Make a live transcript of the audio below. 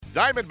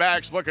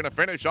Diamondbacks looking to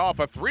finish off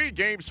a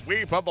 3-game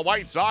sweep of the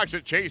White Sox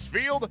at Chase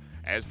Field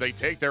as they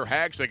take their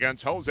hacks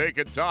against Jose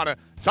Quintana.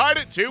 Tied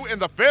at 2 in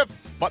the 5th,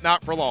 but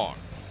not for long.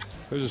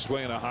 There's a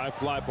swing and a high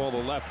fly ball to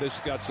the left. This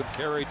has got some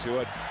carry to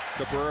it.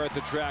 Cabrera at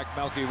the track.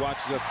 Melky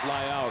watches it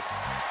fly out.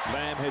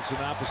 Lamb hits an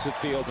opposite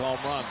field home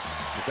run.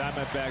 The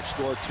Diamondbacks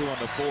scored 2 on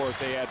the 4th.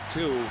 They had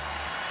 2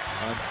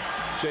 on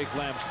Jake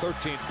Lamb's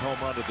 13th home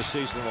run of the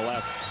season on the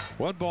left.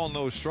 1 ball,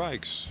 no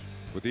strikes.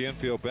 With the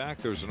infield back,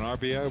 there's an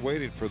RBI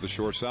waiting for the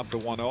shortstop. The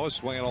 1-0,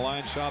 swinging a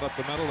line shot up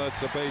the middle.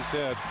 That's a base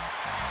hit.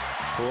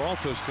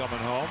 Peralta's coming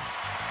home.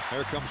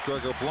 Here comes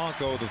Gregor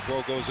Blanco. The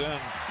throw goes in.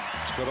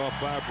 It's cut off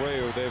by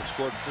Abreu. They've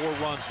scored 4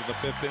 runs in the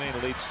 5th inning.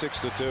 Lead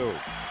 6-2.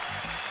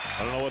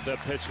 I don't know what that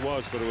pitch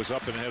was, but it was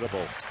up and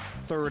hittable.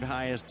 3rd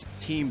highest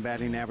team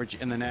batting average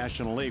in the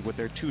National League with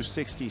their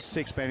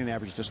 .266 batting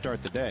average to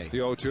start the day. The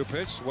 0-2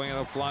 pitch, swinging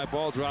a fly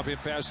ball, dropping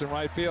fast in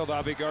right field.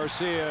 Avi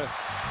Garcia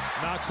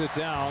knocks it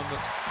down.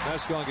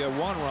 That's going to get 1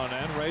 run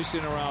in.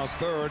 Racing around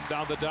 3rd.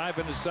 Down the dive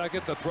into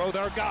 2nd. The throw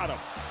there got him.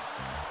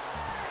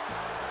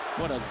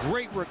 What a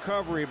great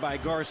recovery by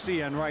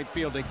Garcia in right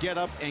field to get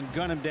up and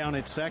gun him down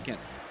at 2nd.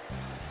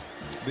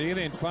 The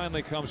inning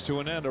finally comes to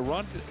an end. A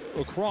run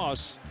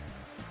across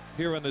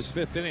here in this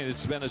 5th inning.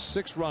 It's been a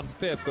 6-run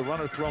 5th. The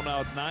runner thrown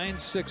out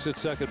 9-6 at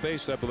second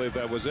base. I believe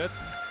that was it.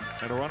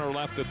 And a runner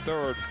left at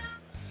 3rd.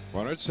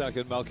 Runner at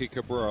 2nd, Melky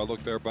Cabrera.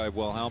 Looked there by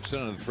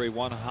Wilhelmsen, and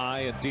 3-1 high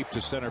and deep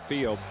to center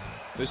field.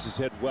 This is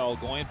hit well.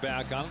 Going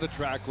back onto the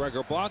track.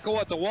 Gregor Blanco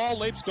at the wall.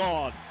 Leap's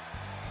gone.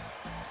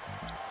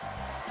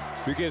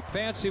 You get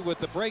fancy with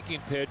the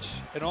breaking pitch,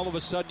 and all of a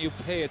sudden you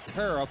pay a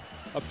tariff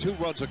of 2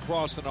 runs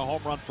across and a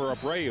home run for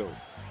Abreu.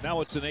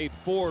 Now it's an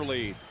 8-4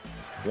 lead.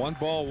 1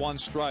 ball, 1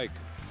 strike.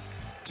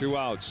 2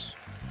 outs.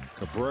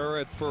 Cabrera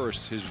at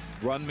first. His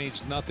run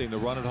means nothing. The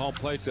run at home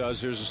plate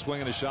does. Here's a swing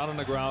and a shot on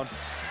the ground.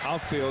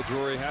 Outfield.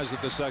 Drury has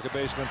it. The second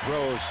baseman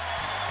throws.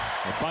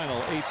 The final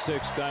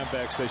 8-6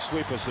 Diamondbacks. They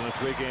sweep us in a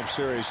 3-game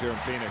series here in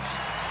Phoenix.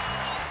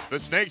 The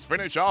Snakes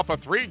finish off a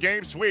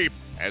 3-game sweep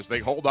as they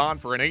hold on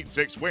for an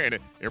 8-6 win,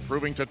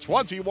 improving to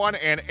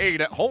 21-8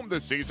 at home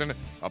this season,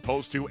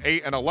 opposed to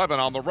 8-11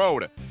 on the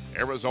road.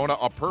 Arizona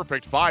a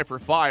perfect 5 for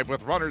 5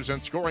 with runners in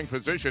scoring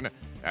position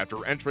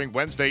after entering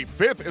Wednesday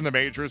 5th in the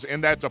majors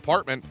in that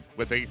department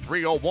with a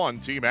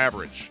 .301 team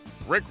average.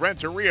 Rick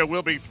Renteria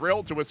will be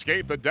thrilled to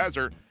escape the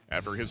desert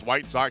after his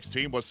White Sox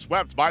team was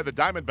swept by the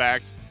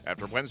Diamondbacks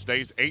after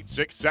Wednesday's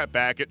 8-6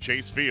 setback at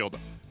Chase Field.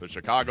 The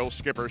Chicago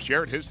skipper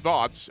shared his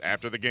thoughts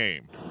after the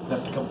game.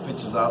 Left a couple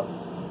pitches out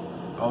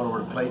over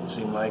the plate.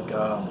 Seemed like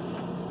I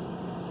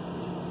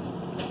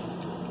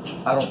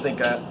don't think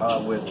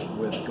with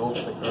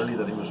Goldschmidt early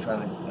that he was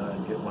trying to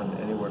get one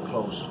anywhere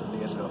close. And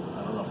he ended up,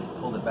 I don't know if he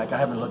pulled it back. I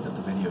haven't looked at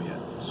the video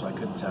yet, so I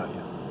couldn't tell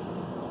you.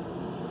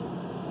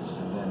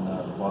 And then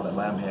the ball that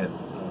Lamb had,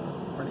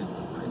 pretty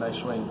nice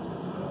swing,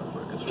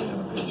 pretty good swing on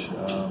the pitch.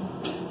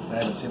 I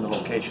haven't seen the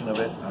location of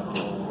it. I don't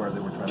know where they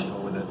were trying to go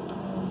with it.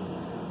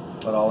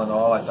 But all in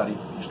all, I thought he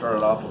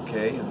started off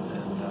okay and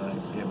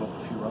gave up a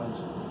few runs.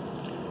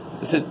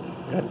 Is it?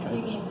 3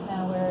 games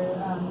now where you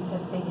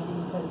said big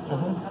innings.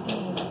 How can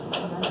you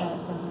prevent that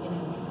from getting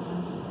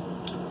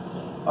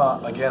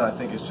again, I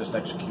think it's just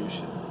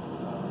execution.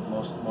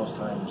 Most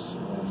times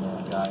when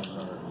guys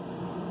are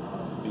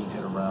being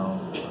hit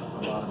around,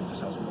 a lot of it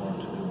just has more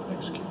to do with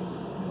executing,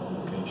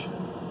 location.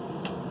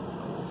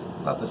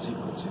 It's not the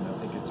sequencing. I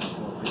think it's just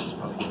more pitches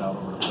probably get out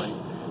over the plate.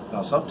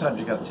 Now, sometimes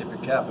you got to tip your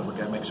cap if a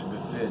guy makes a good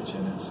pitch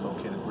and it's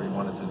located where you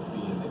want it to be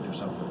and they do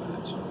something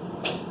with it. So,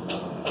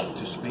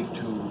 to speak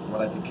to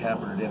what I think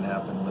happened or didn't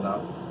happen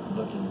without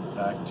looking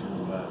back to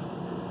the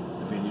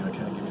video to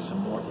kind of give you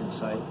some more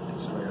insight,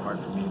 it's very hard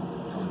for me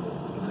from the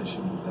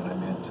position that I'm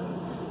in to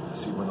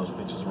see where those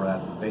pitches were at.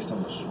 Based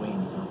on the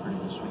swings, they were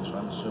pretty good swings, so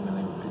I'm assuming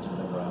they were pitches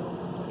that were out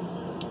over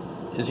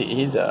the plate.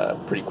 He's a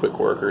pretty quick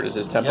worker. Does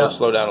his tempo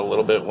slow down a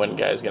little bit when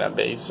guys get on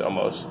base?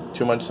 Almost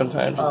too much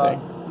sometimes, you think?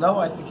 No,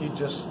 I think he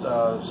just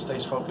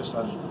stays focused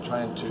on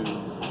trying to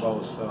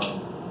both,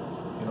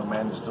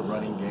 manage the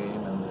running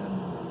game and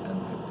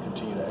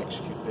continue to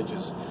execute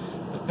pitches.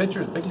 The big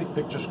league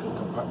pitchers can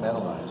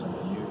compartmentalize. I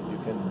mean, you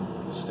can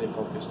stay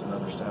focused and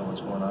understand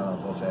what's going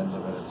on both ends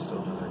of it and still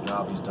do their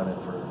job. He's done it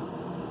for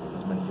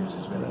as many years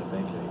as he's been in the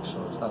big league, so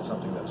it's not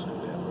something that's new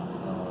to him.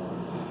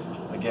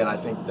 Again, I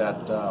think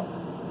that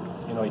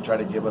he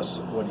tried to give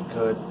us what he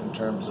could in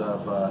terms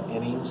of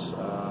innings.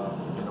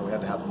 We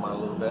had to help him out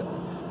a little bit.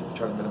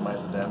 Try to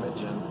minimize the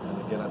damage, and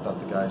again, I thought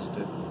the guys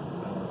did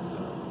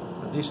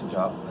a decent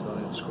job. I know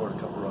they scored a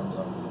couple runs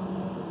on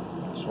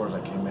Suarez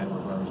that came in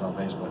with runners on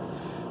base, but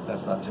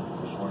that's not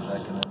typical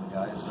Suarez. And then the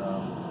guys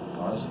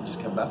honestly just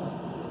kept battling.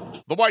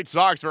 The White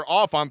Sox are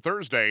off on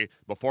Thursday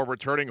before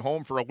returning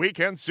home for a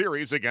weekend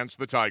series against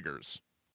the Tigers.